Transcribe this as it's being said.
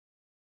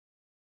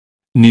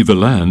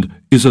Niveland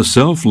is a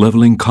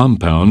self-leveling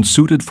compound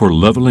suited for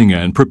leveling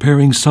and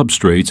preparing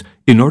substrates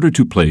in order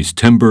to place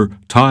timber,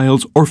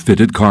 tiles, or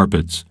fitted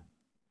carpets.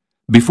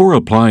 Before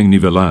applying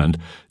Niveland,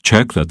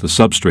 check that the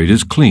substrate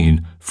is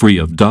clean, free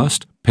of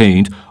dust,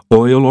 paint,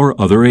 oil, or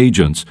other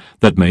agents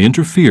that may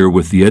interfere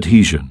with the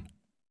adhesion.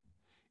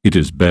 It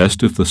is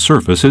best if the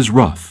surface is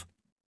rough.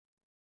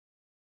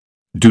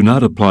 Do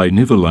not apply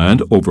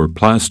Niveland over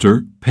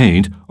plaster,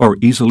 paint, or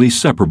easily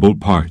separable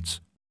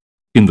parts.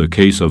 In the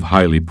case of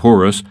highly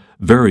porous,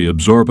 very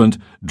absorbent,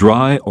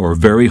 dry, or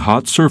very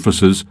hot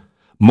surfaces,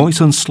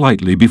 moisten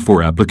slightly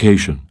before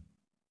application.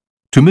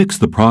 To mix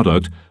the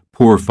product,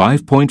 pour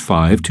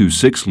 5.5 to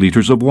 6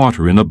 liters of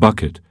water in a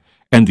bucket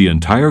and the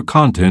entire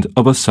content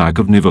of a sack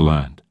of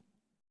Niveland.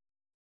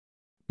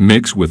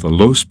 Mix with a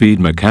low-speed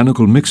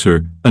mechanical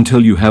mixer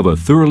until you have a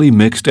thoroughly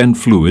mixed and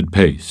fluid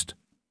paste.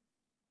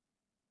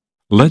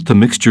 Let the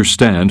mixture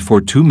stand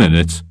for 2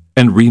 minutes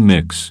and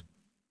remix.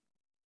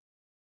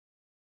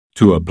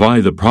 To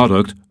apply the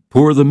product,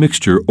 pour the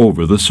mixture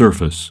over the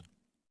surface.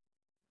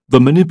 The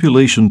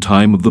manipulation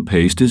time of the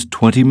paste is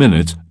 20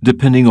 minutes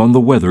depending on the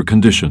weather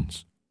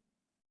conditions.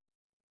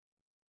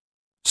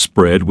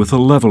 Spread with a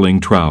leveling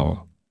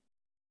trowel.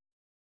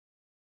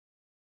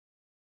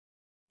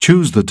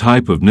 Choose the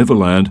type of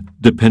Niveland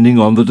depending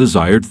on the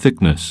desired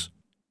thickness.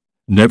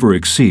 Never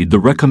exceed the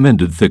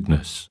recommended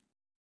thickness.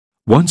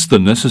 Once the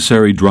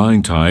necessary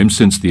drying time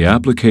since the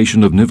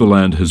application of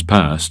Niveland has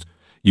passed,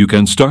 you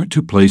can start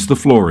to place the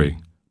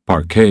flooring,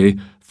 parquet,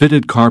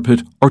 fitted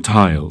carpet, or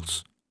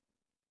tiles.